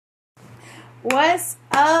What's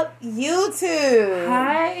up, YouTube?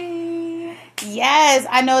 Hi. Yes,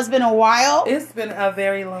 I know it's been a while. It's been a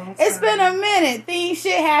very long time. It's been a minute.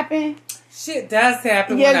 Shit happen. Shit does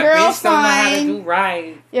happen Your when a girl bitch don't know how to fine. do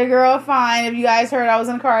right. Your girl fine. If you guys heard I was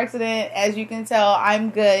in a car accident, as you can tell,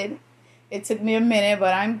 I'm good. It took me a minute,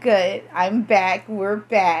 but I'm good. I'm back. We're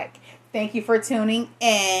back. Thank you for tuning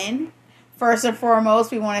in. First and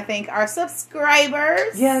foremost, we want to thank our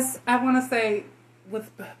subscribers. Yes, I want to say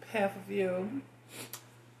with half of you.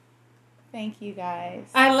 Thank you guys.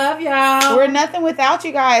 I love y'all. We're nothing without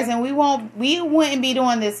you guys, and we wouldn't be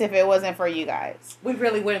doing this if it wasn't for you guys. We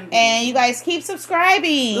really wouldn't be. And you guys keep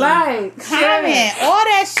subscribing. Like, comment, share, all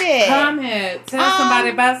that shit. Comment. Tell somebody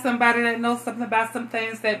about somebody that knows something about some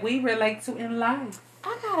things that we relate to in life.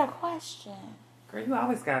 I got a question. Girl, you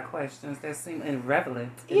always got questions that seem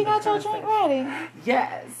irrelevant. You got your drink ready?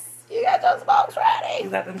 Yes. You got your smokes ready? You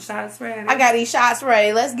got them shots ready? I got these shots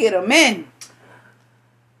ready. Let's get them in.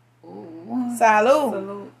 Ooh. Salud.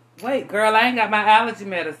 Salute. Wait, girl, I ain't got my allergy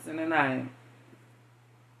medicine tonight.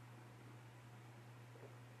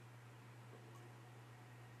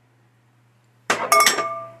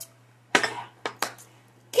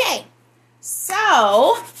 Okay.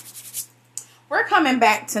 So, we're coming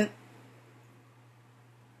back to...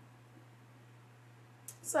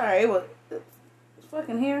 Sorry, what? It's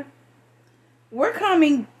fucking here. We're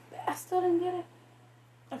coming... I still didn't get it.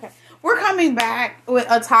 Okay. We're coming back with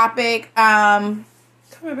a topic. Coming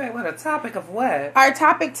back with a topic of what? Our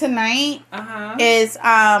topic tonight is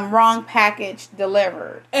wrong package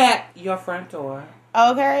delivered. At your front door.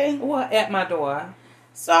 Okay. Or at my door.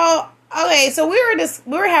 So, okay, so we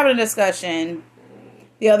were having a discussion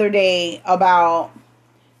the other day about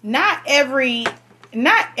not every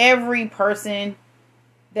person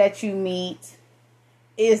that you meet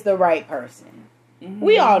is the right person. Mm-hmm.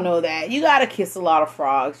 We all know that. You gotta kiss a lot of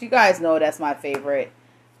frogs. You guys know that's my favorite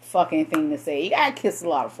fucking thing to say. You gotta kiss a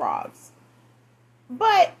lot of frogs.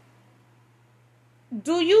 But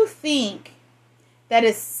do you think that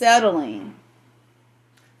it's settling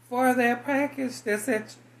for their package that's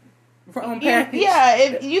at wrong package? Yeah,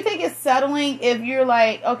 if you think it's settling, if you're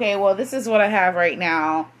like, okay, well, this is what I have right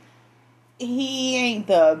now. He ain't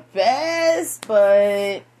the best,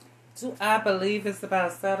 but do I believe it's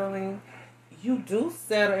about settling? You do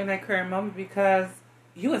settle in that current moment because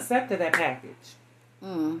you accepted that package.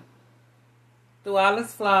 Through all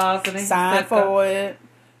its flaws and signed for it.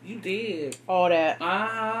 You did. All that.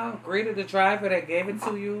 Greeted the driver that gave it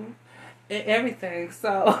to you. And everything.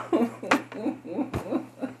 So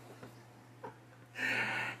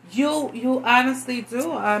you honestly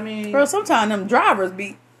do. I mean, girl, sometimes them drivers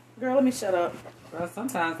be. Girl, let me shut up. Girl,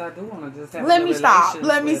 sometimes I do want to just have. Let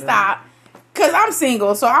me stop. Cause I'm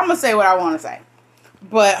single, so I'm gonna say what I want to say.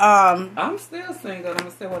 But I'm still single. I'm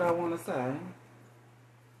gonna say what I want to say.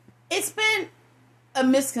 It's been a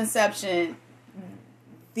misconception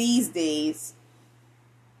these days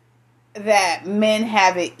that men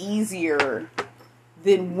have it easier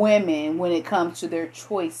than women when it comes to their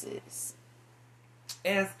choices.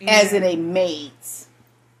 As in a mate.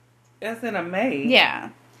 As in a mate? Yeah.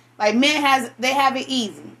 Like men they have it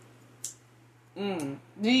easy. Thank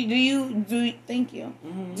you.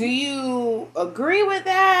 Mm-hmm. Do you agree with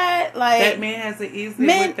that? Like that man has it easier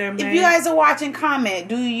with their mate? If you guys are watching, comment.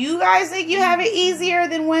 Do you guys think you have it easier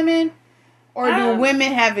than women? Or do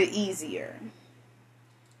women have it easier?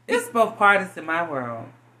 It's both parties in my world.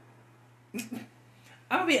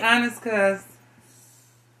 I'll be honest, because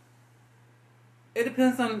it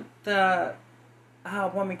depends on how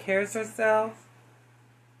a woman carries herself.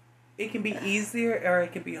 It can be easier or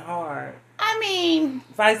it can be hard. I mean,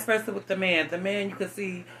 vice versa with the man. The man, you can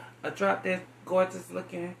see a drop dead gorgeous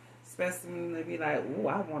looking specimen and be like, ooh,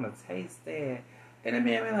 I want to taste that. And the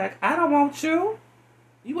man be like, I don't want you.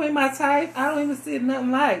 You ain't my type. I don't even see nothing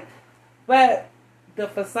like. But the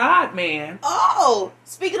facade man. Oh,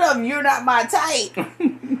 speaking of you're not my type.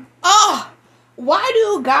 Why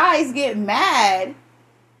do guys get mad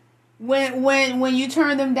when you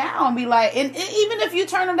turn them down? Be like, and even if you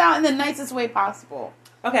turn them down in the nicest way possible.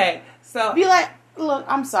 Okay, so be like, look,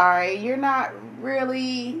 I'm sorry, you're not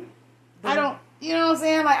really. I don't. You know what I'm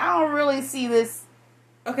saying? Like, I don't really see this.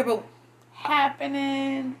 Okay, but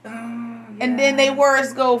happening. Yeah. And then they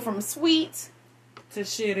words go from sweet to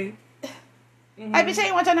shitty. I bitch, I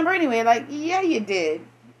ain't want your number anyway. Like, yeah, you did.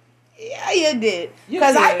 Yeah, you did.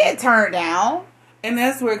 Because I get turned down. And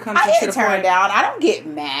that's where it comes to the point. I get turned down. I don't get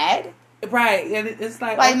mad. Right. And it's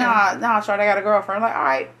like, okay. Nah, Short, I got a girlfriend. I'm like, all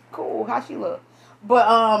right, cool. How she look?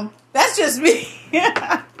 But, that's just me.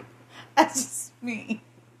 That's just me.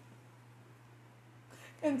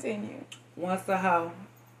 Continue. Once a hoe,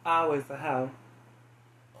 always a hoe.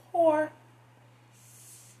 Or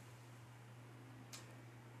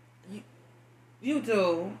you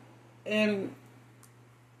do, and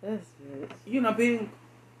you know, being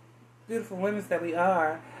beautiful women that we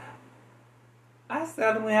are, I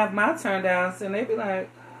seldomly have my turn downs, and they be like,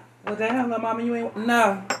 "Well, damn, little mama, you ain't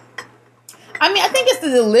no." I mean, I think it's the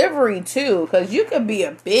delivery too, because you could be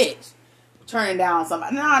a bitch turning down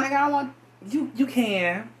somebody. No, nigga, I want you. You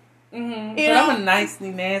can, but know? I'm a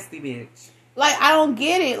nicely nasty bitch. Like, I don't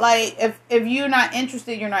get it. Like, if you're not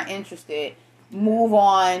interested, you're not interested. Move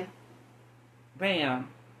on. Bam.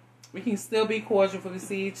 We can still be cordial if we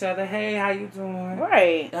see each other. Hey, how you doing?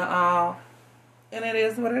 Right. And it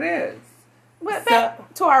is what it is. But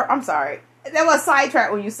back to our, I'm sorry. That was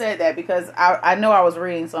sidetracked when you said that, because I know I was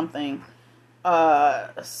reading something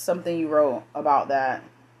you wrote about that.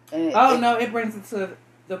 And it brings it to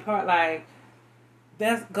the part, like,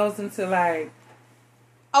 that goes into, like,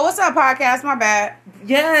 oh, what's up, podcast? My bad.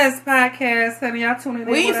 Yes, podcast, honey. Y'all tuning in.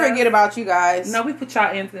 We didn't forget about you guys. No, we put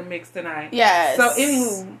y'all into the mix tonight. Yes. So,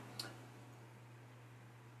 anywho,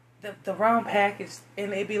 the wrong package,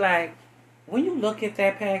 and it be like, when you look at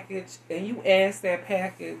that package and you ask that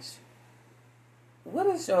package, what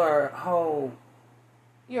is your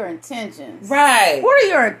intentions? Right. What are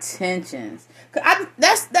your intentions?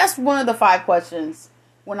 That's one of the 5 questions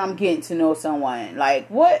when I'm getting to know someone. Like,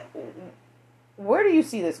 where do you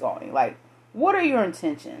see this going? Like, what are your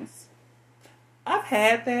intentions? I've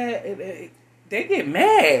had that. They get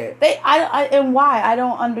mad. And why? I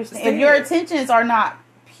don't understand. If your intentions are not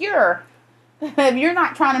pure, if you're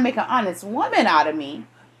not trying to make an honest woman out of me,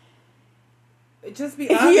 just be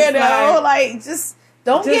honest. You know, like just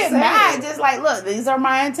don't get mad. It. Just like, look, these are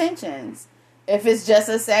my intentions. If it's just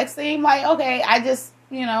a sex thing, like, okay, I just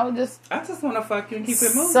want to fuck you and keep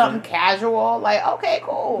it moving. Something casual, like, okay,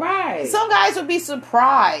 cool. Right. Some guys would be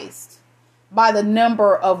surprised by the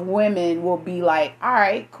number of women will be like, all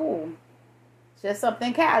right, cool. Just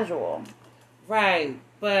something casual. Right.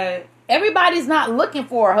 But everybody's not looking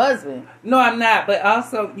for a husband. No, I'm not. But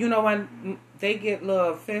also, you know, when they get a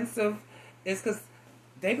little offensive, it's because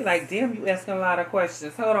they be like, damn, you asking a lot of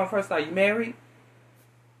questions. Hold on. First, are you married?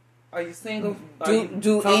 Are you single?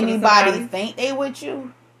 Do anybody think they with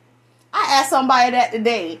you? I asked somebody that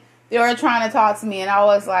today. They were trying to talk to me, and I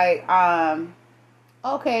was like,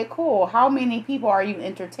 okay, cool. How many people are you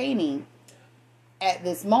entertaining at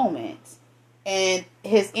this moment? And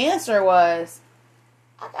his answer was,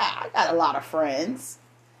 I got a lot of friends.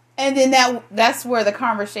 And then that's where the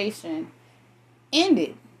conversation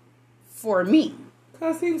ended for me.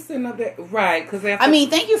 Because he was sitting up there. Right. I mean,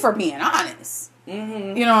 thank you for being honest.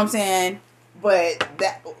 Mm-hmm. You know what I'm saying? But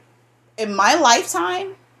that in my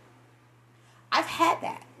lifetime, I've had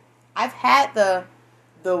that. I've had the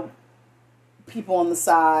people on the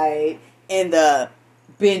side and the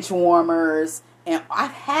bench warmers, and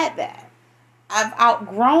I've had that. I've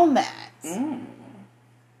outgrown that.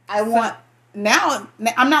 Now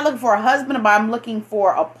I'm not looking for a husband, but I'm looking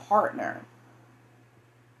for a partner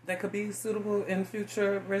that could be suitable in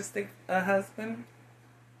futuristic husband.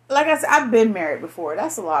 Like I said, I've been married before.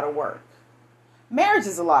 That's a lot of work. Marriage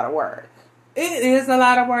is a lot of work. It is a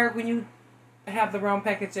lot of work when you have the wrong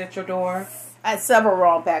package at your door. I had several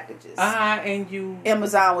wrong packages. And you...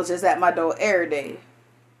 Amazon was just at my door every day.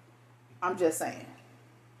 I'm just saying.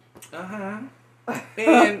 And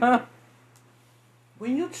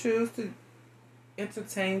when you choose to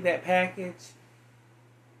entertain that package,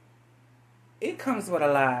 it comes with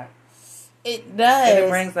a lot. It does. And it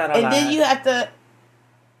brings out a lot. And then you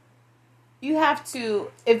have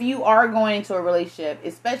to, if you are going into a relationship,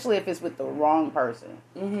 especially if it's with the wrong person,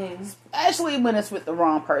 especially when it's with the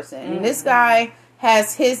wrong person, and this guy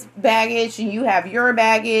has his baggage and you have your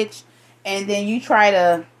baggage, and then you try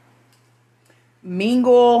to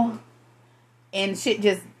mingle and shit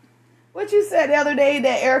just, what you said the other day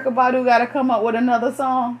that Erykah Badu got to come up with another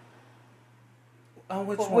song? Oh,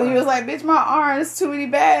 which one? When you was like, bitch, my arm is too many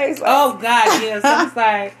bags. Like, oh, God, yes. I was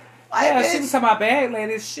like, yeah, bitch. she was talking about bag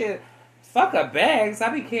lady shit. Fuck her bags. I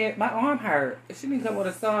be kidding. My arm hurt. She need to come with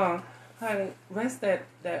a song. Honey, rest that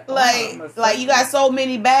like you got so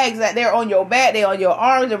many bags that they're on your back, they on your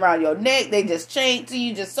arms, around your neck, they just chained to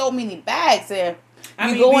you, just so many bags, and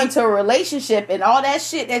you go into a relationship and all that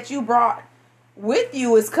shit that you brought with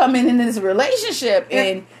you is coming in this relationship,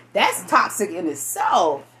 and that's toxic in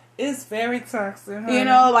itself. It's very toxic, honey. You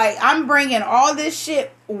know, like, I'm bringing all this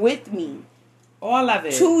shit with me. All of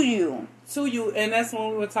it. To you. And that's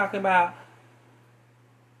when we were talking about,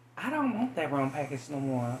 I don't want that wrong package no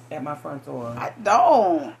more at my front door. I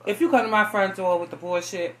don't. If you come to my front door with the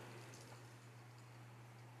bullshit,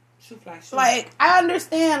 Shoot fly, shoot. Like, I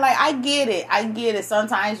understand. Like, I get it. I get it.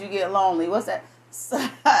 Sometimes you get lonely. What's that?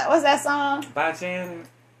 What's that song? By Janet.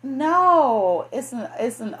 No, it's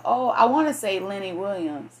an I want to say Lenny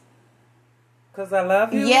Williams. 'Cause I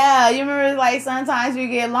love you. Yeah, you remember like sometimes you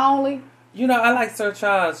get lonely. You know, I like Sir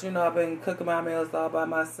Charles. You know, I've been cooking my meals all by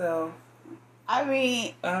myself. I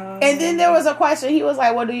mean, and then there was a question. He was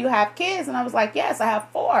like, "Well, do you have kids?" And I was like, "Yes, I have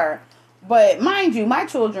 4." But mind you, my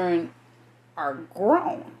children are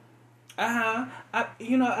grown. I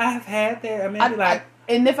have had that. I mean,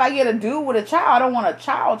 and if I get a dude with a child, I don't want a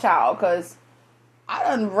child because I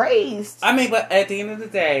done raised. I mean, but at the end of the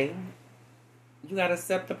day, you gotta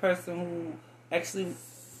accept the person who actually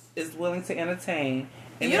is willing to entertain.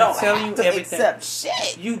 And you don't tell have you to everything. accept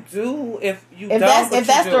shit. You do if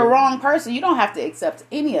that's the wrong person. You don't have to accept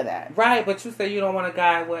any of that. Right, but you say you don't want a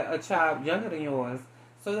guy with a child younger than yours.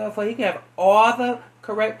 So therefore he can have all the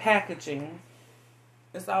correct packaging.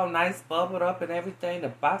 It's all nice, bubbled up and everything. The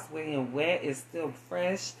box being wet is still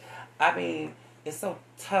fresh. I mean, it's so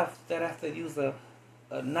tough that I have to use a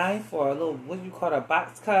knife or a little, what do you call it, a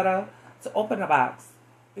box cutter to open the box.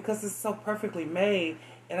 Because it's so perfectly made.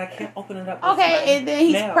 And I can't open it up. Okay, and then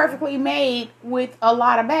he's perfectly made with a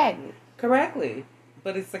lot of baggage. Correctly.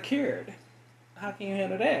 But it's secured. How can you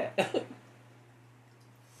handle that?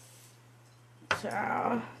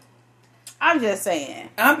 Child. I'm just saying.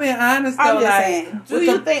 I'm being honest though. I'm just saying. Do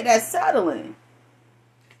you think that's settling?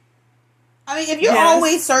 I mean, if you're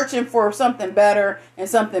always searching for something better,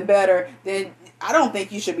 then I don't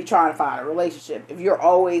think you should be trying to find a relationship. If you're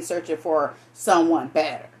always searching for someone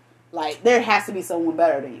better. Like, there has to be someone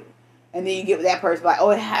better than you. And then you get with that person, like,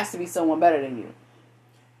 oh, it has to be someone better than you.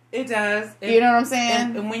 It does. You know what I'm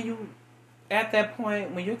saying? And when you, at that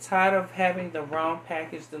point, when you're tired of having the wrong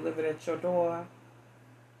package delivered at your door,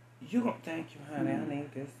 you gonna thank you, honey, I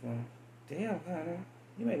need this one. Damn, honey.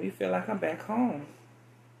 You make me feel like I'm back home.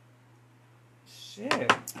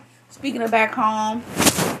 Shit. Speaking of back home,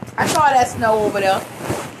 I saw that snow over there.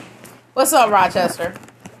 What's up, Rochester?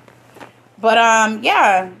 But,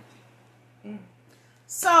 yeah.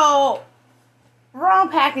 So, wrong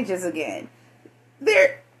packages again.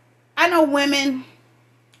 I know women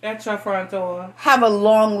at your front door have a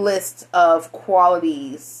long list of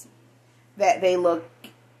qualities that they look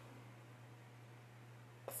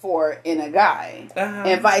for in a guy,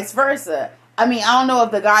 and vice versa. I mean, I don't know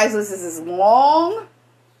if the guy's list is as long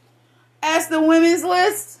as the women's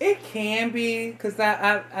list. It can be, because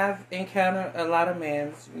I've encountered a lot of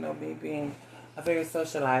men. You know, me being a very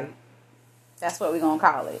socialite. That's what we're going to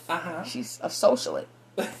call it. She's a socialite.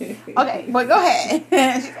 Okay, but go ahead.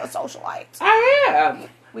 She's a socialite. I am.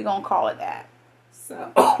 We're going to call it that.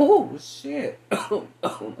 So, oh, shit. You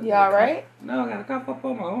all right? No, I got to cough up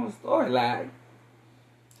on my own storyline.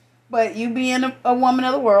 But you being a woman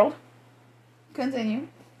of the world. Continue.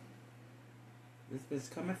 This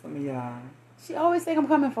bitch coming for me, y'all. She always think I'm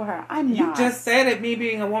coming for her. I'm not. You just said it, me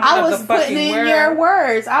being a woman of the fucking world. I was putting in your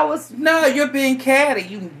words. No, you're being catty,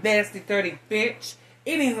 you nasty, dirty bitch.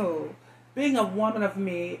 Anywho, being a woman of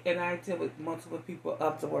me, and I deal with multiple people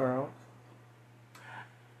of the world,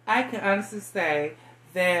 I can honestly say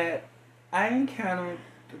that I encountered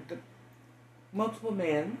the multiple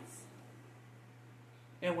men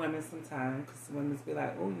and women sometimes, because women be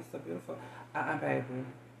like, oh, you're so beautiful. Baby.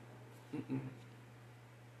 Mm-mm.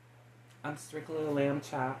 I'm strictly a lamb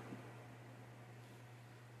chop.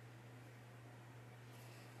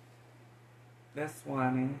 That's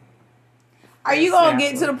one. Are you gonna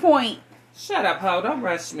get to the point? Shut up, ho! Don't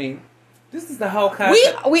rush me. This is the whole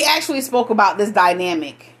concept. We actually spoke about this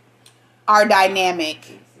dynamic. Our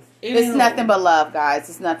dynamic. It's nothing but love, guys.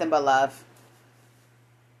 It's nothing but love.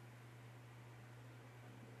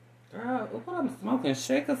 Girl, what I'm smoking?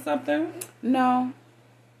 Shake or something? No.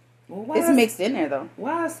 Well, it's mixed in there, though.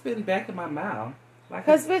 Why is it spitting back in my mouth?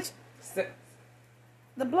 Because, bitch,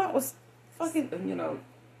 the blunt was fucking... You know,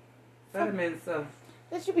 vitamins of...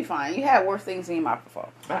 That should be fine. You had worse things in your mouth before.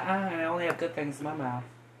 I only have good things in my mouth.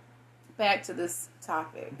 Back to this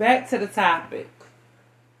topic. Back to the topic.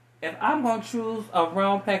 If I'm going to choose a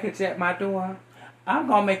wrong package at my door, I'm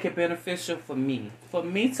going to make it beneficial for me. For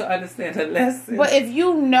me to understand the lesson. But if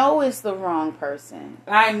you know it's the wrong person.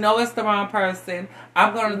 I know it's the wrong person.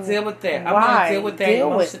 I'm going to deal with that. I'm going to deal with that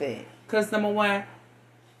emotion. With it. Because number one.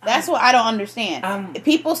 That's what I don't understand.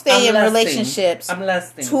 People stay in relationships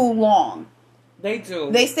too long. They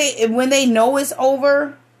do. They stay, when they know it's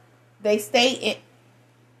over, they stay in.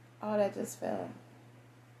 Oh, that just fell.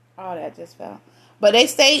 But they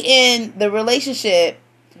stay in the relationship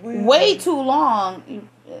way too long,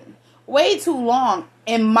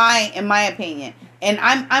 in my opinion. And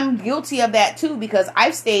I'm guilty of that too, because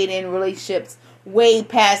I've stayed in relationships way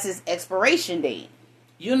past its expiration date.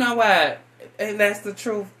 You know what? And that's the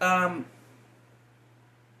truth. Oh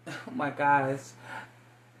my gosh.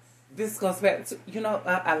 This goes back to,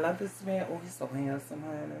 I love this man. Oh, he's so handsome,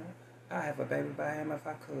 honey. I'd have a baby by him if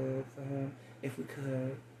I could, for him, if we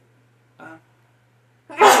could.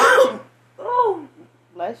 Oh,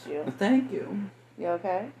 bless you. Thank you. You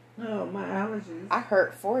okay? Oh, my allergies. I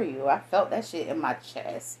hurt for you. I felt that shit in my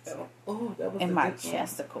chest. Oh, that was in my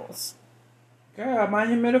chesticles. Girl, my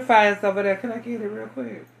humidifier's over there. Can I get it real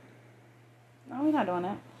quick? No, we're not doing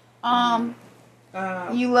that.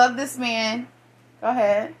 You love this man. Go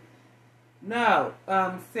ahead. No,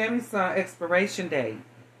 Sammy's son expiration date.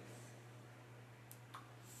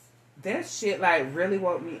 That shit really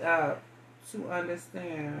woke me up to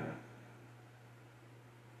understand.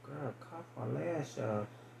 Girl, cough my lash off.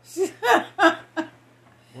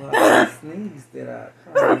 Well, I sneezed it up.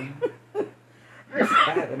 I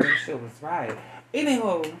had to make sure it was right.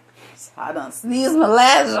 Anywho, I done sneezed my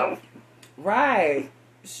lash off. Right.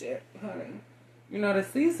 Shit, honey. The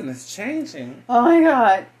season is changing. Oh my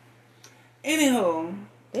God. Anywho.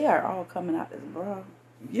 They are all coming out this bra.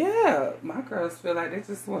 Yeah. My girls feel like they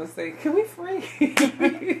just want to say, can we free?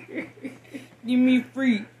 Give me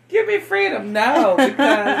free. Give me freedom. No,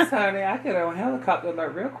 because, honey, I get on helicopter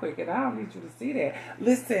alert real quick, and I don't need you to see that.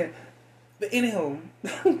 Listen. But anywho,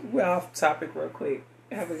 we're off topic real quick.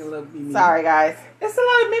 Having a little mimi. Sorry, guys. It's a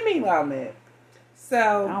little mimi moment.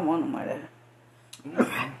 So. I don't want no more of that.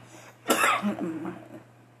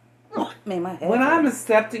 When I'm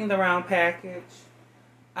accepting the round package,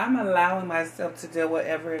 I'm allowing myself to do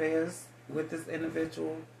whatever it is with this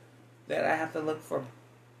individual that I have to look for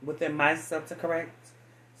within myself to correct.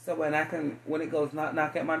 So when it goes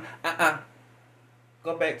knock at my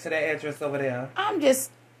go back to that address over there. I'm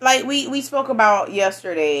just like we spoke about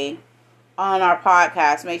yesterday on our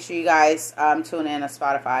podcast. Make sure you guys tune in on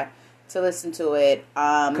Spotify to listen to it.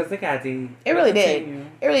 Because it got deep. It really did.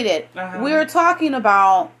 It really did. Uh-huh. We were talking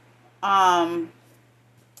about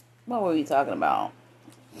what were we talking about?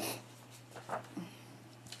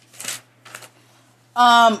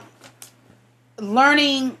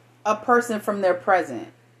 Learning a person from their present.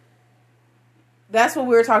 That's what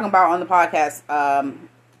we were talking about on the podcast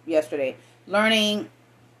yesterday. Learning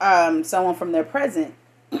someone from their present.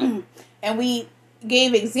 And we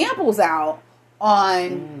gave examples out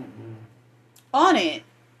on it,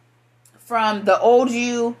 from the old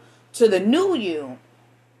you to the new you.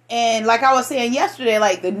 And like I was saying yesterday,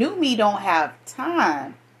 like the new me don't have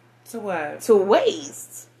time to what? To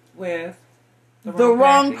waste with the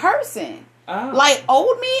wrong person. Oh. Like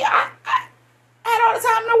old me, I had all the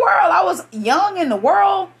time in the world. I was young in the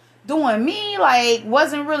world, doing me, like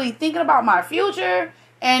wasn't really thinking about my future.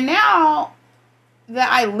 And now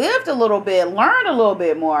that I lived a little bit, learned a little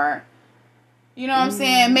bit more, you know what I'm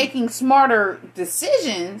saying? Making smarter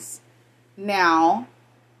decisions now.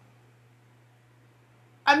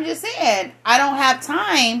 I'm just saying, I don't have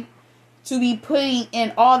time to be putting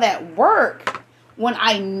in all that work when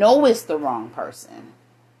I know it's the wrong person.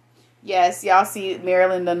 Yes, y'all see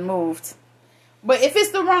Marilyn done moved. But if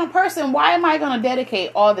it's the wrong person, why am I going to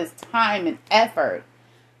dedicate all this time and effort?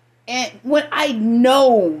 And when I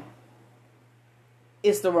know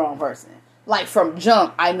it's the wrong person. Like from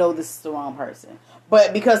jump, I know this is the wrong person.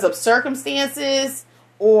 But because of circumstances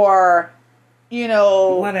or,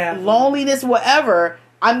 whatever. Loneliness, whatever,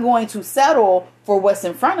 I'm going to settle for what's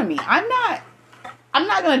in front of me. I'm not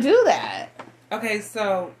going to do that. Okay,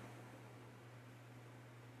 so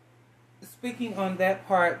speaking on that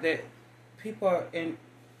part, that people in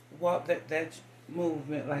that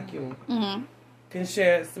movement like you can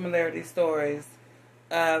share similarity stories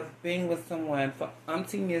of being with someone for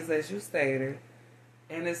umpteen years, as you stated,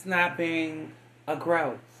 and it's not being a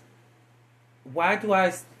growth. Why do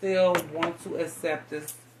I still want to accept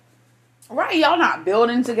this? Right, y'all not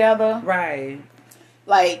building together. Right.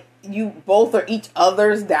 Like, you both are each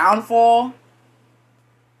other's downfall.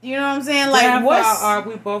 You know what I'm saying? Like, what are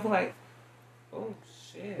we both like, oh,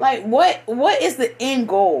 shit. Like, what is the end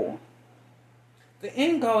goal? The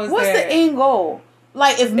end goal is What's that... the end goal?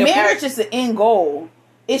 Like, if marriage is the end goal,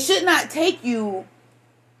 it should not take you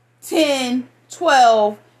 10,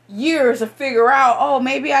 12 years to figure out, oh,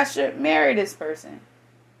 maybe I should marry this person.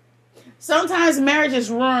 Sometimes marriages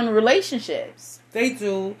ruin relationships. They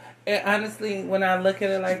do. And honestly, when I look at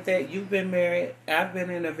it like that, you've been married. I've been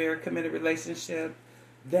in a very committed relationship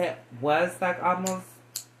that was like almost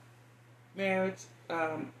marriage,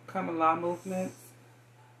 common law movements.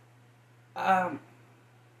 I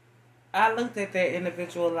looked at that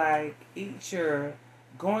individual like, eat your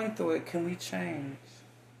going through it, can we change?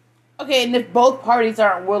 Okay, and if both parties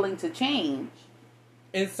aren't willing to change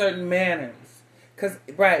in certain manners, because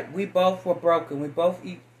right, we both were broken. We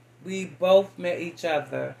both met each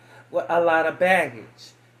other with a lot of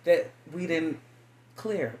baggage that we didn't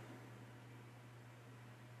clear.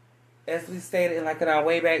 As we stated in our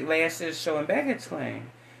way back last year's show and baggage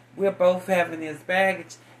claim, we're both having this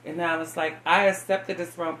baggage, and now it's like I accepted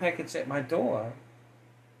this wrong package at my door,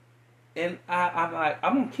 and I'm like,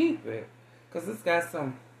 I'm gonna keep it because it's got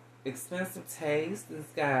some expensive taste. This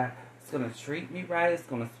guy is gonna treat me right. It's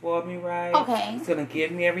gonna spoil me right. Okay. It's gonna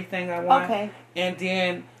give me everything I want. Okay. And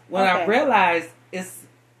then when I realize it's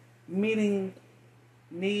meeting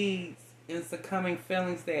needs and succumbing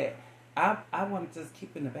feelings that I want to just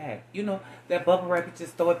keep in the bag. You know, that bubble wrap, you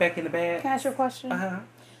just throw it back in the bag. Can I ask you a question? Uh-huh.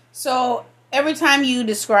 So every time you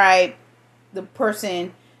describe the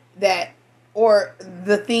person that, or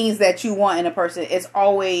the things that you want in a person, it's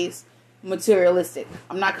always materialistic.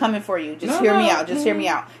 I'm not coming for you. Just hear me out. Just hear me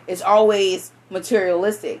out. It's always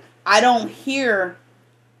materialistic. I don't hear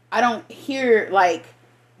like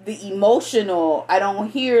the emotional. I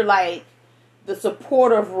don't hear like the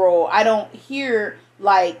supportive role. I don't hear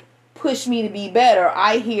like push me to be better.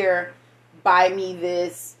 I hear buy me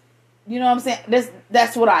this. You know what I'm saying?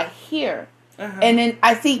 That's what I hear. Uh-huh. And then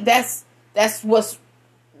I think that's what's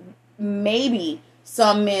maybe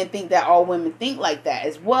some men think that all women think like that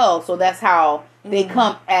as well. So that's how they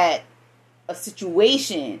come at a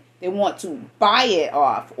situation. They want to buy it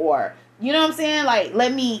off, or you know what I'm saying? Like,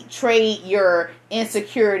 let me trade your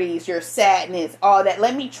insecurities, your sadness, all that.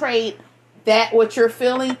 Let me trade that, what you're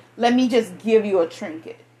feeling. Let me just give you a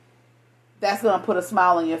trinket. That's going to put a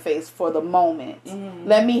smile on your face for the moment. Mm-hmm.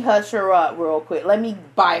 Let me hush her up real quick. Let me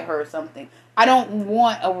buy her something. I don't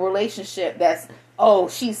want a relationship that's, oh,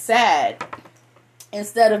 she's sad.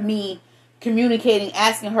 Instead of me communicating,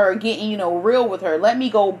 asking her, getting, real with her, let me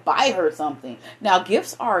go buy her something. Now,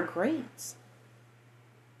 gifts are great.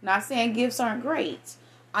 Not saying gifts aren't great.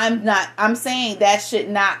 I'm saying that should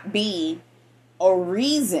not be a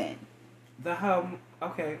reason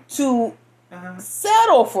to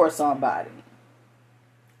settle for somebody.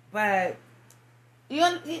 But you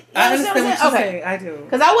understand what I'm saying? Okay, I do.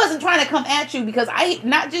 Because I wasn't trying to come at you, because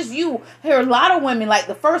not just you. I hear a lot of women, like,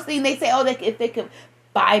 the first thing they say, if they could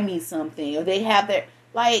buy me something, or they have their,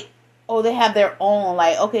 they have their own.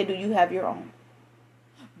 Like, okay, do you have your own?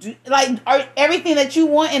 Are everything that you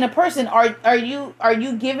want in a person, are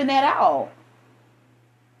you giving that out?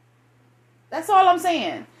 That's all I'm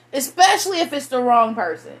saying. Especially if it's the wrong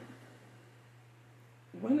person.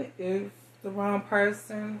 When it is the wrong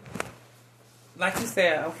person, like you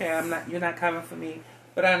said, okay, you're not coming for me,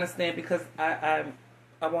 but I understand, because I'm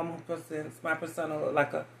a woman who presents my persona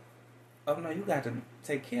like oh no, you got to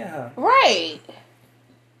take care of her, right?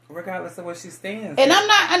 Regardless of what she stands. And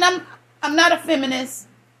I'm not a feminist.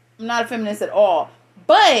 I'm not a feminist at all,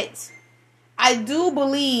 but I do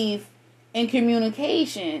believe in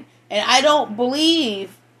communication, and I don't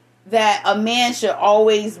believe that a man should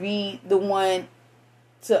always be the one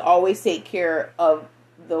to always take care of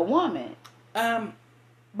the woman.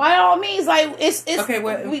 By all means, like, it's okay.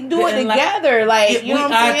 Well, we do it together, you know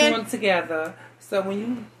what I'm saying? We are doing it together. So when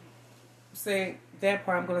you say that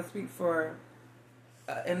part, I'm going to speak for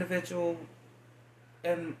an individual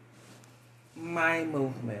in my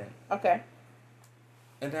movement. Okay.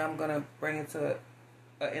 And then I'm going to bring it to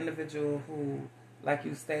an individual who, like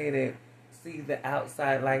you stated, see the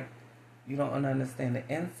outside like you don't understand the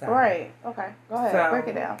inside. Right. Okay. Go ahead. So, break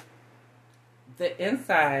it down. The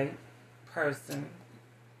inside person,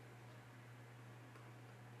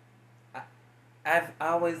 I've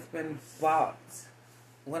always been bought.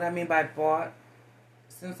 What I mean by bought,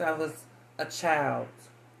 since I was a child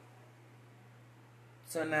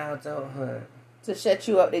to now adulthood. To shut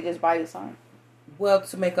you up, they just buy you something? Well,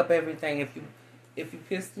 to make up everything. If you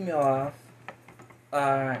pissed me off,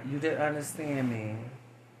 you didn't understand me,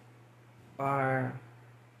 or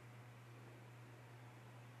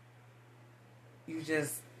you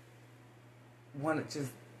just want to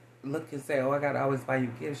just look and say, oh, I got to always buy you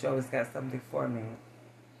gifts. You always got something for me.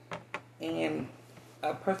 And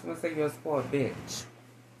a person would say you're a spoiled bitch.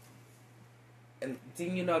 And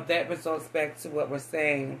then, that results back to what we're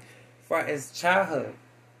saying for as childhood.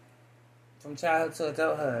 From childhood to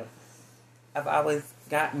adulthood, I've always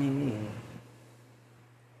got me.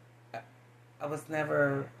 I was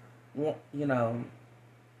never, want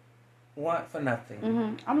for nothing.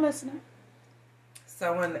 Mm-hmm. I'm listening.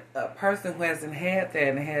 So when a person who hasn't had that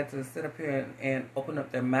and had to sit up here and open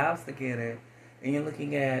up their mouths to get it, and you're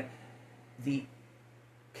looking at the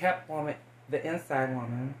kept woman, the inside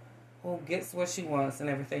woman, who gets what she wants and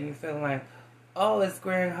everything, you feel like, oh, it's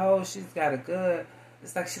Grand Ho, she's got it good.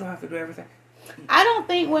 It's like she don't have to do everything. I don't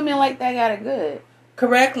think women like that got it good.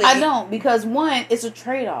 Correctly. I don't, because one, it's a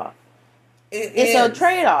trade-off. It's a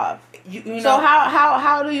trade-off. You know, so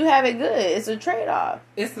how do you have it good? It's a trade-off.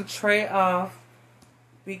 It's a trade-off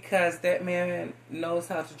because that man knows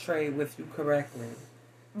how to trade with you correctly.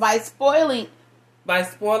 By spoiling you. By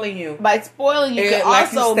spoiling you can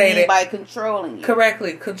like also mean by controlling you.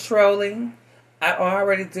 Correctly. Controlling. I'm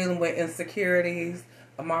already dealing with insecurities.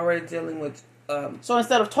 I'm already dealing with... so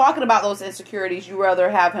instead of talking about those insecurities, you rather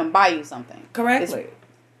have him buy you something. Correctly.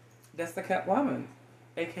 That's the cat woman,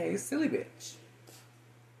 a.k.a. silly bitch.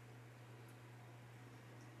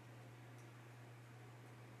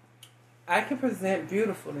 I can present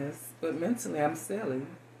beautifulness, but mentally I'm silly.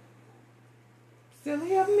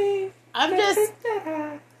 Silly of me. I'm just...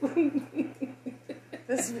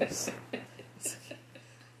 This bitch.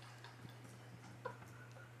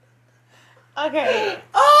 Okay.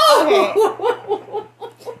 Oh!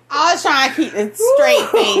 Okay. I was trying to keep a straight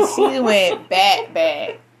face. She went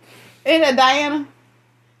bad. Isn't that Diana?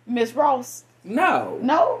 Miss Ross? No.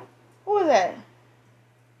 No? Who is that?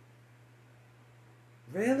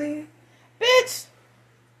 Really? Bitch.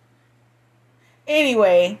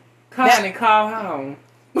 Anyway. Connie, call home.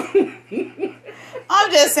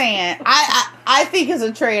 I'm just saying. I think it's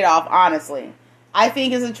a trade-off, honestly. I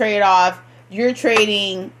think it's a trade-off. You're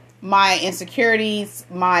trading my insecurities,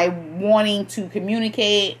 my wanting to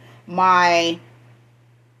communicate, my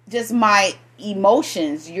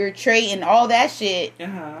emotions. You're trading all that shit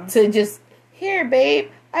to just, here, babe,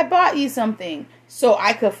 I bought you something. So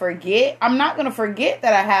I could forget. I'm not going to forget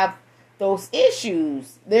that I have those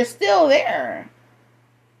issues. They're still there.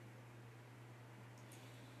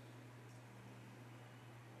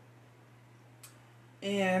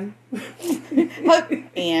 And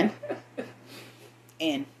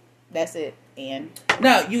that's it. And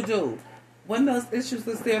no, you do. When those issues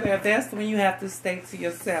are still there, that's when you have to stay to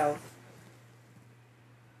yourself.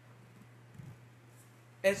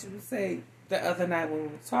 As you say the other night when we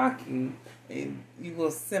were talking, and you will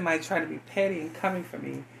semi try to be petty and coming for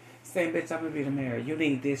me, saying, "Bitch, I'm gonna be the mayor. You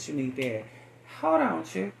need this, you need that." Hold on,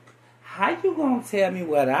 chick. How you gonna tell me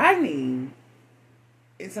what I need?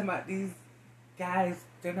 It's about these guys.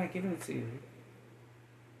 They're not giving it to you.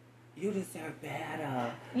 You deserve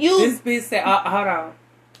better. This bitch said, hold on.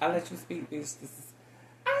 I'll let you speak, bitch.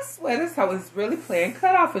 I swear this hoe is really playing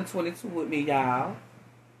cut off in 22 with me, y'all.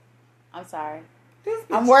 I'm sorry.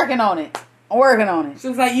 I'm working on it. She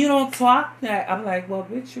was like, you don't talk that. I'm like, well,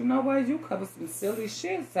 bitch, you know what? You cover some silly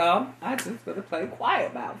shit, so I just better play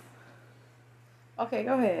quiet mouth. Okay,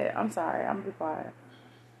 go ahead. I'm sorry. I'm going to be quiet.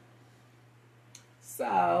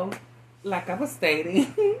 So, like I was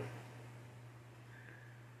stating...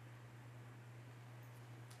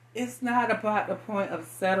 It's not about the point of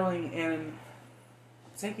settling and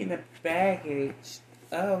taking the baggage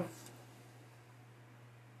of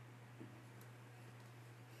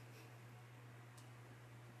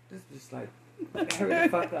this is like hurry the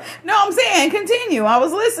fuck up. No, I'm saying continue. I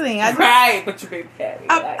was listening. Right, but you're being petty.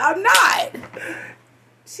 I'm not.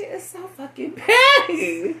 She is so fucking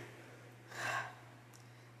petty.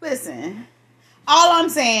 Listen, all I'm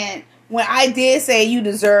saying, when I did say you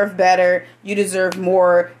deserve better, you deserve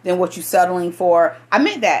more than what you're settling for, I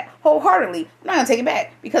meant that wholeheartedly. I'm not going to take it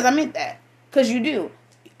back because I meant that. Because you do.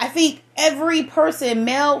 I think every person,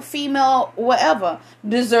 male, female, whatever,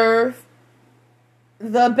 deserve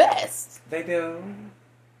the best. They do.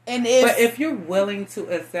 But if you're willing to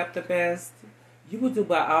accept the best, you will do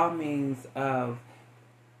by all means of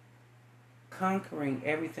conquering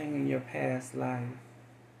everything in your past life.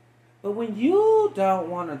 But when you don't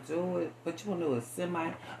want to do it, but you want to do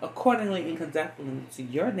it accordingly and conducting to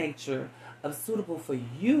your nature of suitable for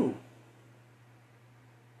you,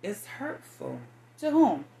 it's hurtful. To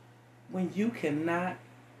whom? When you cannot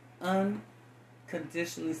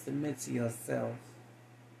unconditionally submit to yourself.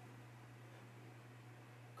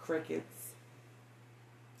 Crickets.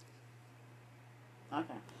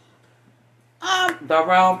 Okay. The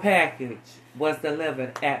wrong package was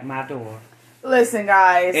delivered at my door. Listen,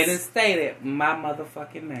 guys. And it stated my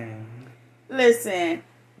motherfucking name. Listen.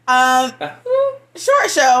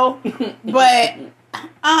 Short show, but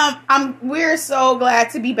we're so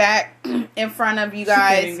glad to be back in front of you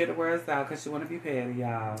guys. She can't even get the words out because she want to be petty,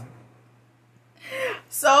 y'all.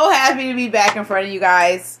 So happy to be back in front of you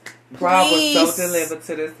guys. Rob was so delivered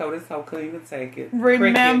to this, so this hoe couldn't even take it.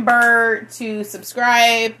 Remember to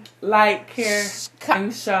subscribe, like, care,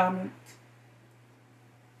 and shaman.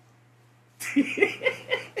 You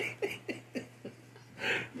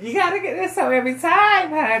gotta get this hoe every time,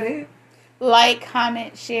 honey. Like,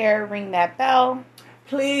 comment, share, ring that bell.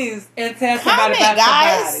 Please, and tell somebody about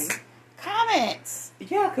guys. somebody. Comments.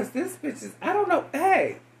 Yeah, because this bitch is, I don't know.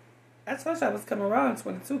 Hey, I told you I was coming around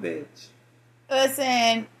 22, bitch.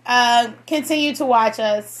 Listen, continue to watch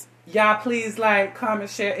us. Y'all, please like, comment,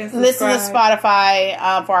 share, and subscribe. Listen to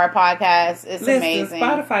Spotify for our podcast. It's amazing.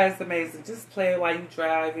 Spotify is amazing. Just play it while you're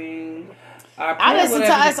driving. I listen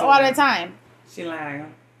to us all the time. She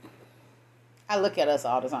lying. I look at us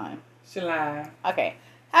all the time. She lying. Okay.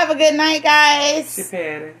 Have a good night, guys. She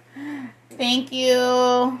petty. Thank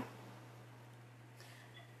you.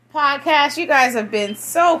 Podcast, you guys have been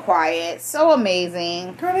so quiet, so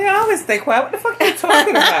amazing. Girl, they always stay quiet. What the fuck are you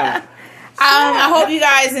talking about? I hope you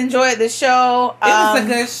guys enjoyed the show. It was a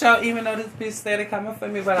good show, even though this bitch started coming for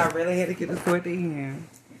me, but I really had to get this toward the end.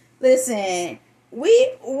 Listen,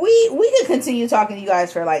 we could continue talking to you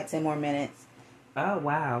guys for like 10 more minutes. Oh,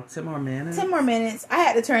 wow. 10 more minutes? 10 more minutes. I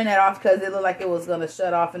had to turn that off because it looked like it was going to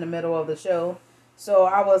shut off in the middle of the show. So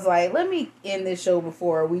I was like, let me end this show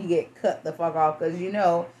before we get cut the fuck off. Because, you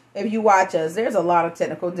know, if you watch us, there's a lot of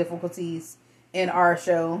technical difficulties in our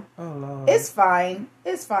show. Oh, Lord. It's fine.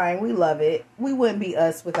 It's fine. We love it. We wouldn't be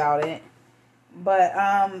us without it. But,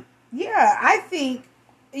 yeah, I think,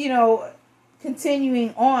 you know,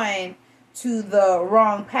 continuing on to the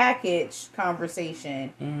wrong package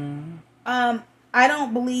conversation, I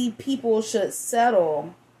don't believe people should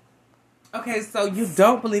settle. Okay, so you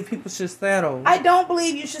don't believe people should settle? I don't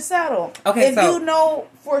believe you should settle. Okay, if you know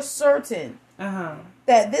for certain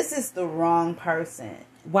that this is the wrong person.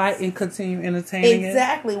 Why and continue entertaining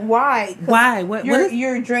exactly. Why? Why?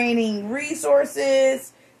 You're draining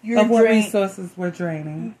resources. What resources we're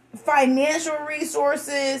draining? Financial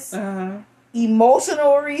resources.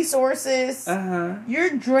 Emotional resources. You're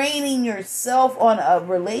draining yourself on a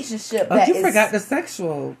relationship forgot the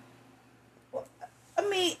sexual. I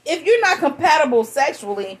mean, if you're not compatible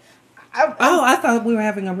sexually... I thought we were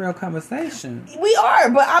having a real conversation. We are,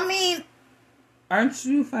 but I mean... Aren't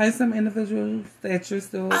you find some individuals that you're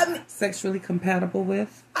still sexually compatible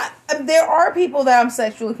with? There are people that I'm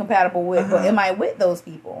sexually compatible with, but am I with those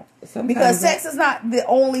people? Because sex is not the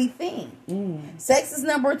only thing. Sex is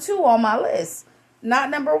number 2 on my list, not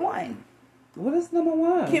number 1. What is number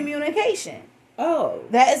 1? Communication. Oh.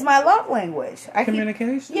 That is my love language.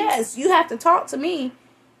 Communication? Yes, you have to talk to me.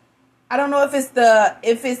 I don't know if it's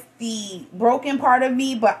the broken part of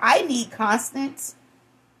me, but I need constant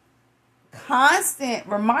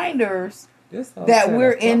reminders that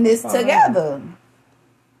we're in this together.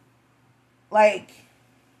 Like,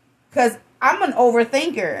 because I'm an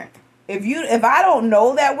overthinker. If I don't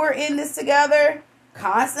know that we're in this together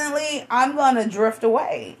constantly, I'm gonna drift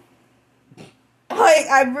away. Like,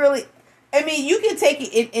 I mean, you can take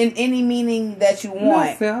it in any meaning that you want.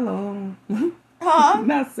 Not sell on. Huh?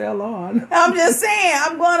 Not sell on. I'm just saying,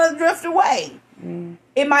 I'm gonna drift away.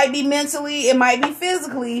 It might be mentally, it might be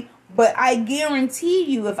physically, but I guarantee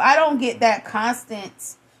you, if I don't get that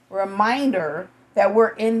constant reminder that we're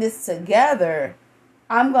in this together,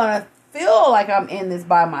 I'm going to feel like I'm in this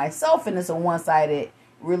by myself and it's a one-sided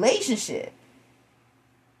relationship.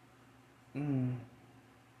 And,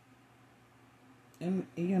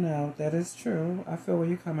 you know, that is true. I feel where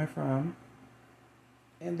you're coming from.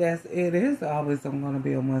 And it is always going to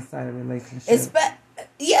be a one-sided relationship.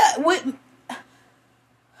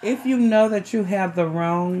 If you know that you have the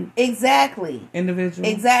wrong individual.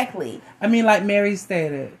 Exactly. I mean, like Mary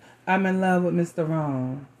stated, I'm in love with Mr.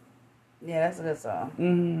 Wrong. Yeah, that's a good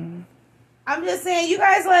song. I'm just saying, you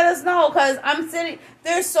guys let us know, because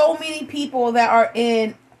there's so many people that are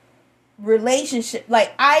in relationship.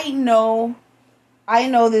 Like, I know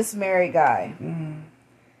this married guy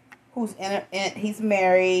who's he's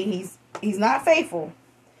married. He's not faithful,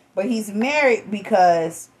 but he's married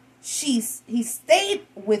because he stayed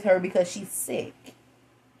with her because she's sick.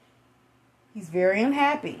 He's very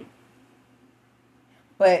unhappy.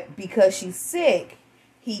 But because she's sick,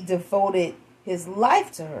 he devoted his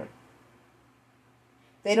life to her.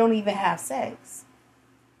 They don't even have sex.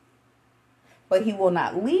 But he will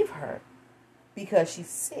not leave her because she's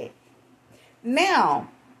sick. Now,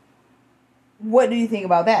 what do you think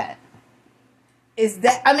about that?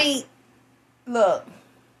 Look.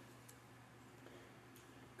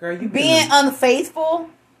 Girl, being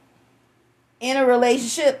unfaithful in a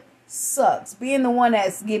relationship sucks. Being the one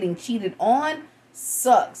that's getting cheated on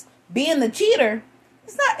sucks. Being the cheater,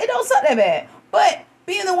 it don't suck that bad. But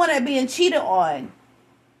being the one that's being cheated on.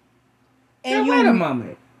 And wait a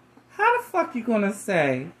moment. How the fuck you gonna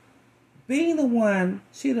say being the one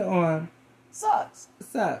cheated on Sucks.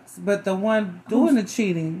 Sucks. But the one doing the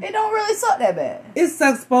cheating, It don't really suck that bad. it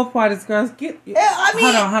sucks both parties, girls. I mean,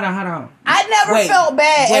 hold on. I never felt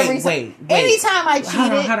bad anytime I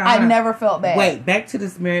cheated, I never felt bad. Wait, back to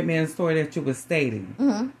this married man story that you were stating.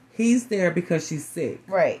 Mm-hmm. He's there because she's sick.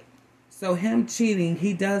 Right. So him cheating,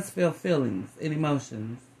 he does feel feelings and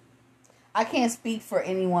emotions. I can't speak for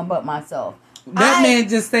anyone but myself. That man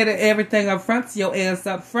just stated everything up front to your ass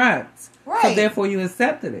up front. Right. So therefore you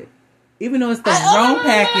accepted it. Even though it's the wrong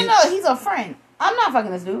package. No, he's a friend. I'm not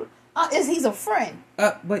fucking this dude. He's a friend.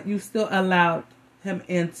 But you still allowed him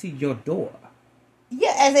into your door.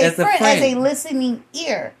 Yeah, as a friend, as a listening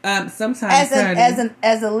ear. Sometimes,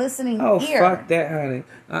 as a listening ear. Oh, fuck that, honey.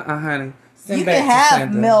 Honey. You can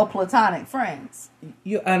have male platonic friends.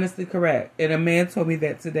 You're honestly correct. And a man told me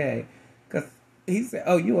that today. Because he said,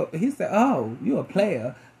 you a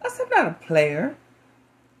player. I said, I'm not a player.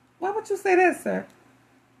 Why would you say that, sir?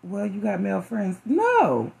 Well, you got male friends.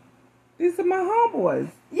 No. These are my homeboys.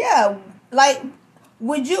 Yeah. Like,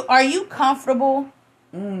 are you comfortable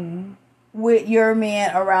with your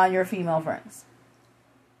man around your female friends?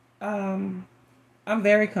 I'm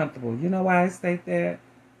very comfortable. You know why I state that?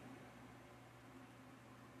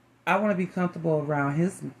 I want to be comfortable around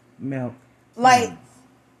his male friends.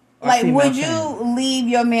 Like, would you leave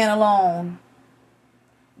your man alone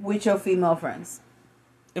with your female friends?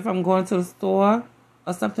 If I'm going to the store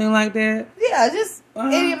or something like that? Yeah, just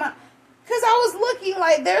any of my... Because I was looking,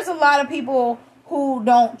 like, there's a lot of people who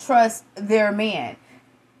don't trust their man.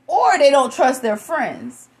 Or they don't trust their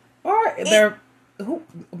friends. Or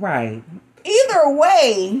right. Either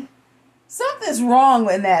way, something's wrong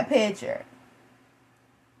in that picture.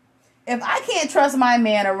 If I can't trust my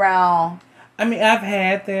man around... I mean, I've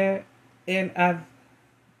had that, and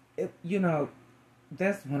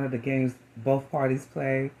that's one of the games both parties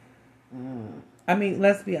play. I mean,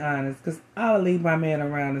 let's be honest, because I'll leave my man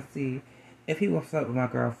around to see if he will flirt with my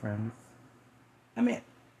girlfriends. I mean,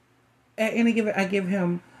 at any given, I give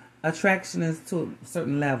him attractions to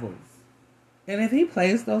certain levels. And if he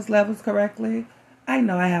plays those levels correctly, I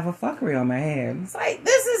know I have a fuckery on my hands. Like,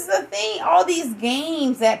 this is the thing, all these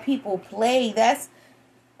games that people play,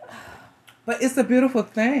 But it's a beautiful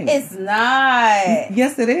thing. It's not.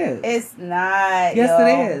 Yes, it is. It's not. Yes,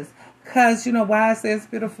 it is. Because, you know why I say it's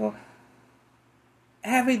beautiful?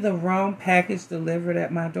 Having the wrong package delivered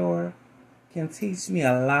at my door can teach me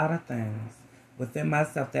a lot of things within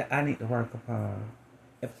myself that I need to work upon.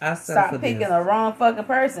 If I stop picking the wrong fucking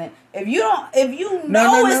person. If you know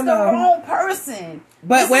it's the wrong person.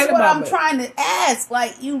 But this is what I'm trying to ask.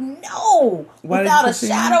 Like, without a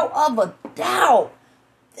shadow of a doubt,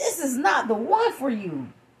 this is not the one for you.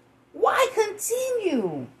 Why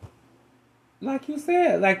continue? Like you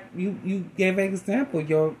said, like you gave an example,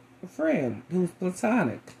 your friend who's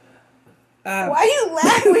platonic. Why you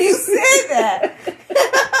laughing when you said that?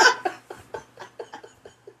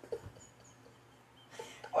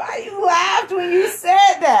 Why you laughed when you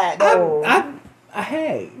said that? Though?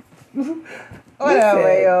 Hey.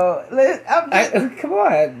 Whatever, yo. Come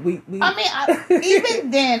on. Even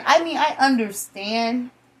then, I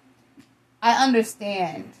understand. I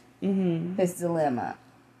understand his dilemma.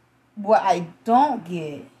 What I don't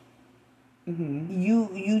get,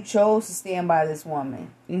 you chose to stand by this woman.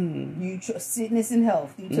 You sickness and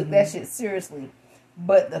health. You took that shit seriously,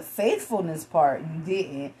 but the faithfulness part you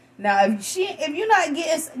didn't. Now, if you're not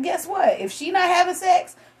getting, guess what? If she not having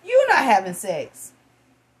sex, you're not having sex.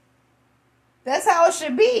 That's how it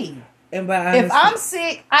should be. If I'm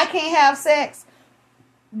sick, I can't have sex.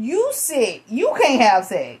 You sick, you can't have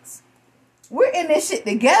sex. We're in this shit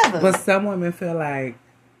together. But some women feel like,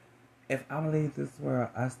 if I leave this world,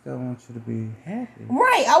 I still want you to be happy.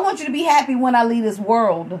 Right. I want you to be happy when I leave this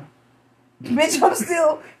world. Bitch, I'm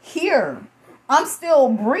still here. I'm still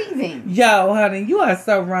breathing. Yo, honey, you are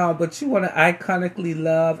so wrong, but you want to iconically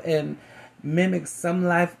love and mimic some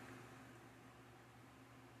life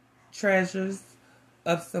treasures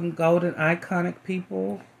of some golden iconic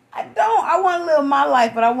people. I don't. I want to live my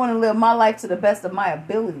life, but I want to live my life to the best of my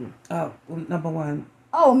ability. Oh, number one.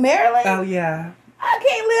 Oh, Marilyn? Oh, yeah. I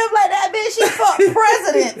can't live like that, bitch. She fucked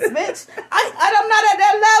presidents, bitch. I'm not at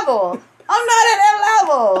that level. I'm not at that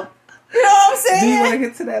level. You know what I'm saying? Do you want to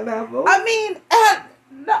get to that level? I mean,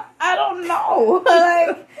 I don't know.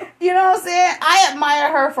 Like, you know what I'm saying? I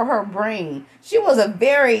admire her for her brain. She was a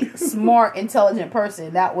very smart, intelligent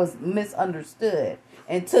person that was misunderstood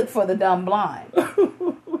and took for the dumb blind.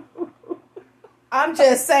 I'm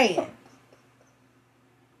just saying.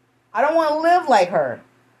 I don't want to live like her.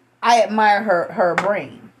 I admire her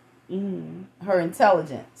brain, her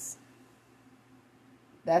intelligence.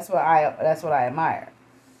 That's what I admire.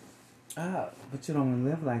 Oh, but you don't want to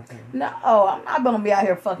live like that. No, I'm not gonna be out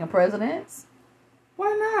here fucking presidents.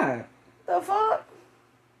 Why not? The fuck?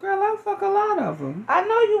 Girl, I fuck a lot of them. I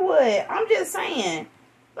know you would. I'm just saying.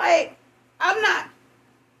 Like, I'm not...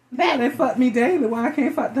 Yeah, they fuck me daily. Why I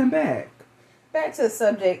can't fuck them back? Back to the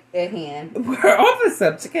subject at hand. We're on the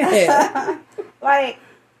subject at hand. Like,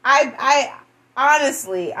 I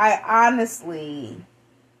honestly, I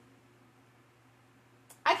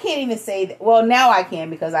can't even say that. Well, now I can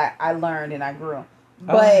because I learned and I grew.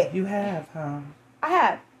 But you have, huh? I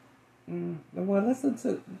have. Well, listen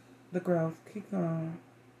to the growth. Keep going.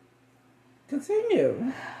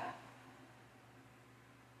 Continue.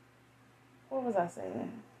 What was I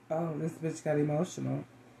saying? Oh, this bitch got emotional.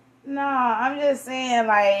 No, I'm just saying,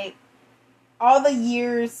 like, all the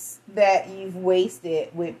years that you've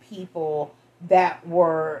wasted with people that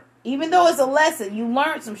were, even though it's a lesson, you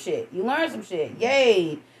learned some shit.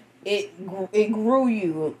 Yay. It grew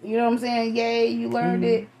you. You know what I'm saying? Yay, you learned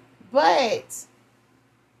it. But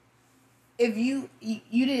if you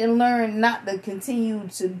didn't learn not to continue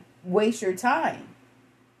to waste your time,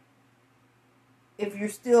 if you're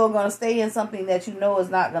still going to stay in something that you know is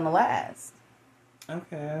not going to last.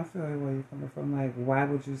 Okay, I feel like where you're coming from. Like, why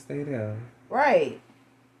would you stay there? Right.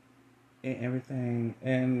 And everything.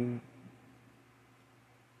 And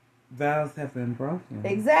vows have been broken.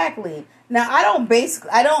 Exactly. Now, I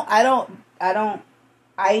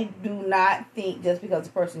do not think just because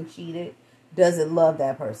a person cheated doesn't love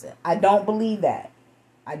that person. I don't believe that.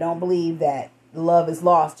 I don't believe that love is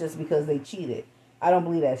lost just because they cheated. I don't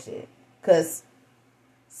believe that shit. Because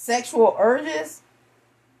sexual urges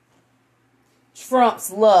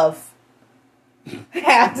trumps love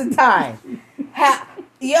half the time.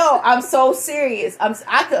 I'm so serious.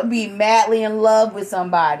 I could be madly in love with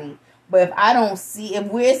somebody, but if I don't see, if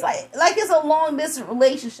it's like it's a long distance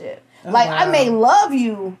relationship. Wow. I may love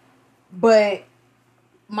you, but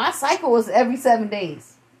my cycle is every 7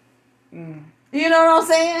 days. You know what I'm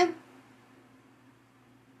saying?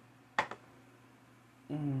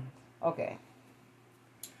 Okay.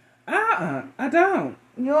 I don't.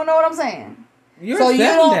 You don't know what I'm saying? You're so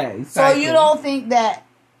 7 days. So you don't think that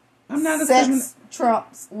I'm not sex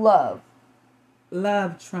trumps love?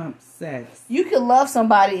 Love trumps sex. You can love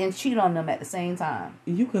somebody and cheat on them at the same time.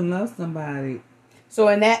 You can love somebody. So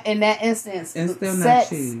in that instance, and still not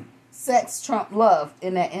cheat. Sex trump love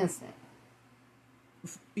in that instant.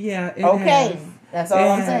 Yeah. Okay, that's all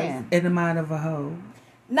I'm saying. In the mind of a hoe.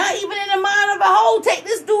 Not even in the mind of a hoe. Take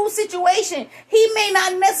this dude's situation. He may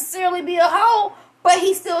not necessarily be a hoe, but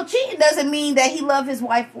he's still cheating. Doesn't mean that he loved his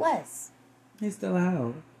wife less. He's still a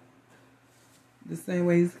hoe. The same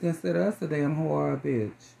way he's considered us a damn whore or a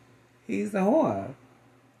bitch. He's a whore.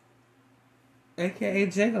 AKA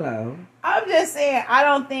gigolo. I'm just saying, I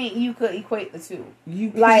don't think you could equate the two. You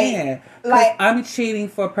can. Like I'm cheating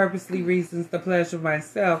for purposely reasons to pleasure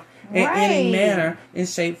myself in any manner, in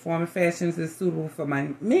shape, form, and fashions is suitable for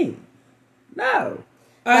me. No.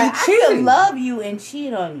 I'm cheating. I could love you and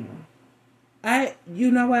cheat on you.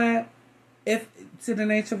 You know what? If to the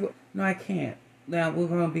nature of, no, I can't. Now we're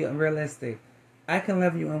going to be realistic. I can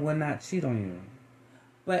love you and will not cheat on you.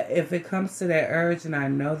 But if it comes to that urge and I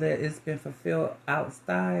know that it's been fulfilled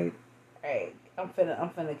outside, hey, I'm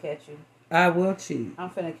finna catch you. I will cheat.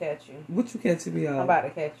 I'm finna catch you. What you catching me on? I'm about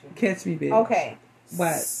to catch you. Catch me, bitch. Okay.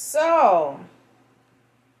 What? So.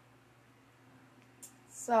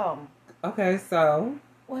 Okay, so.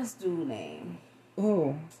 What's dude's name?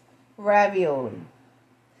 Ooh. Ravioli.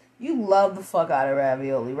 You love the fuck out of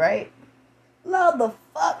ravioli, right? Love the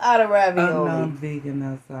fuck out of ravioli. Oh, no, I'm vegan.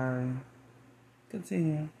 I'm sorry.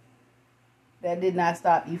 Continue. That did not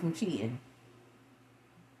stop you from cheating.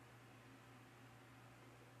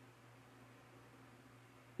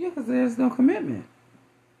 Yeah, because there's no commitment.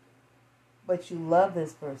 But you love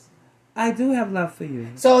this person. I do have love for you.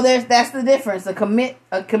 So that's the difference. A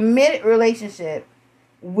committed relationship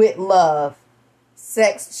with love,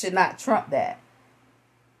 sex should not trump that.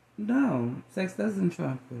 No, sex doesn't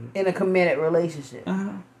trump it. In a committed relationship.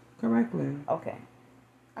 Correctly. Okay.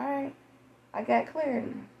 All right. I got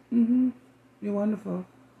clarity. You're wonderful.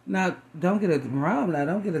 Now, don't get it wrong. Now,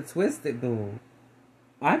 don't get it twisted, though.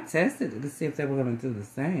 I tested it to see if they were going to do the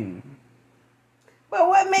same. But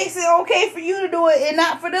what makes it okay for you to do it and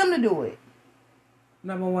not for them to do it?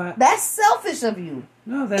 Number one. That's selfish of you.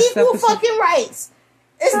 No, that's equal fucking rights.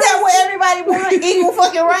 Isn't that what everybody wants? Equal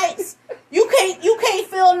fucking rights. You can't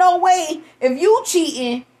feel no way if you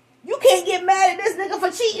cheating. You can't get mad at this nigga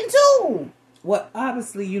for cheating too. Well,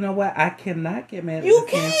 obviously, you know what? I cannot get mad at you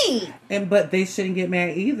can't. But they shouldn't get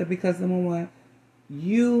mad either because, number one,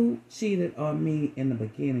 you cheated on me in the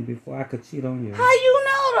beginning before I could cheat on you. How you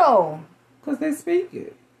know though? Because they speak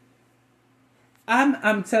it.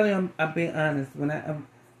 I'm telling you, I'm being honest. When I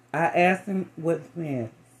asked him what wins.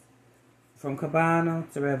 From Cabana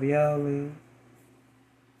to Ravioli.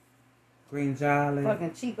 Green Jolly.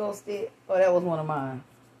 Fucking Chico stick. Oh, that was one of mine.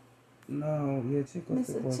 No, yeah, Chico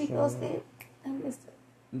stick. Mr. Chico stick. And Mr.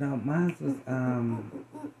 No, mine was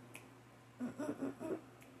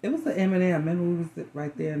it was the M&M. Remember we was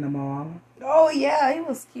right there in the mall. Oh yeah, he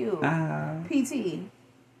was cute. PT.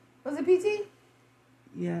 Was it PT?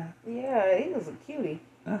 Yeah. Yeah, he was a cutie.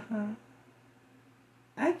 I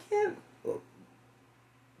can't.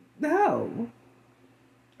 No.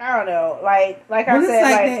 I don't know. Like I said, it's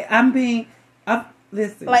like that, I'm being.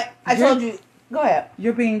 Listen. Like I told you. Go ahead.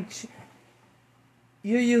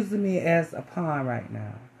 You're using me as a pawn right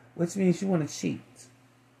now, which means you want to cheat.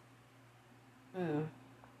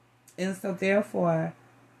 And so therefore,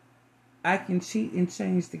 I can cheat and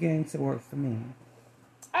change the game to work for me.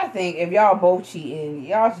 I think if y'all both cheating,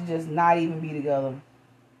 y'all should just not even be together.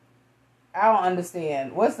 I don't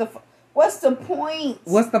understand. What's the point? What's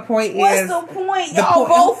the point? What's the point? Y'all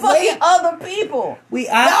both fucking other people.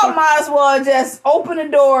 Y'all might as well just open the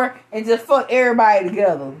door and just fuck everybody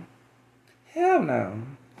together. Hell no.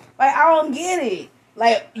 Like, I don't get it.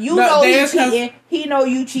 Like, you know you cheating, he know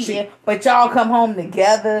you cheating, but y'all come home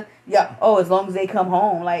together. Yeah. Oh, as long as they come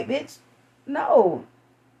home. Like, bitch, no.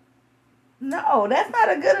 No, that's not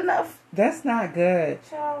a good enough. That's not good.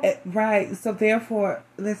 Right. So therefore,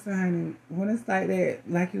 listen, honey, when it's like that,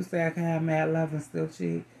 like you say, I can have mad love and still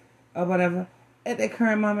cheat or whatever. At that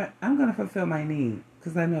current moment, I'm going to fulfill my need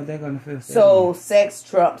because I know they're going to fulfill So sex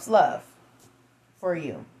trumps love for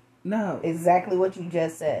you. No. Exactly what you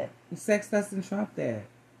just said. Sex doesn't trump that.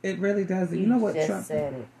 It really doesn't. You know what just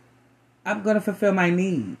said it. I'm going to fulfill my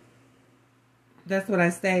need. That's what I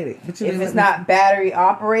stated. But if it's not battery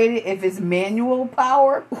operated, if it's manual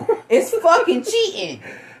power, it's fucking cheating.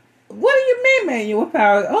 What do you mean manual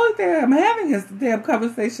power? The only thing I'm having is the damn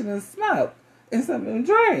conversation and smoke and something to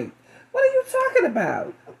drink. What are you talking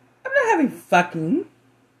about? I'm not having fucking.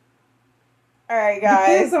 All right, guys.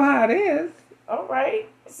 Depends on how it is. All right.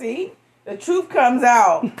 See? The truth comes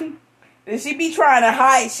out. And she be trying to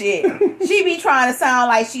hide shit. She be trying to sound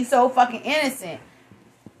like she's so fucking innocent.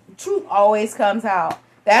 Truth always comes out.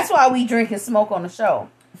 That's why we drink and smoke on the show.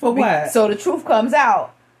 For what? So the truth comes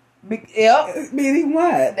out. Yep. Meaning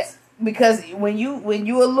what? Because when you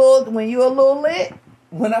a little lit.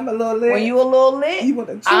 When I'm a little lit. When you a little lit. You want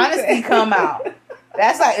the truth honesty come out.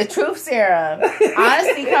 That's like the truth serum.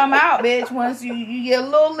 Honesty come out, bitch. Once you get a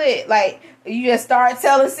little lit, like you just start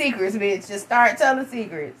telling secrets, bitch. Just start telling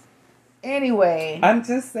secrets. Anyway, I'm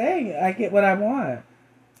just saying, I get what I want.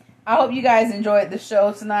 I hope you guys enjoyed the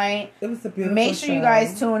show tonight. It was a beautiful Make sure show. you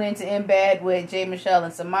guys tune into In Bed with Jay Michelle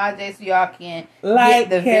and Samaje so y'all can get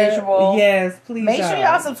the visual. Yes, please. Make sure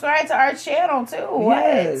y'all subscribe to our channel too.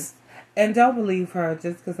 Yes. And don't believe her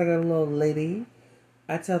just because I got a little lady.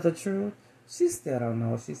 I tell the truth. She still don't know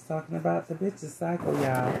what she's talking about. The bitch is psycho,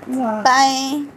 y'all. Bye.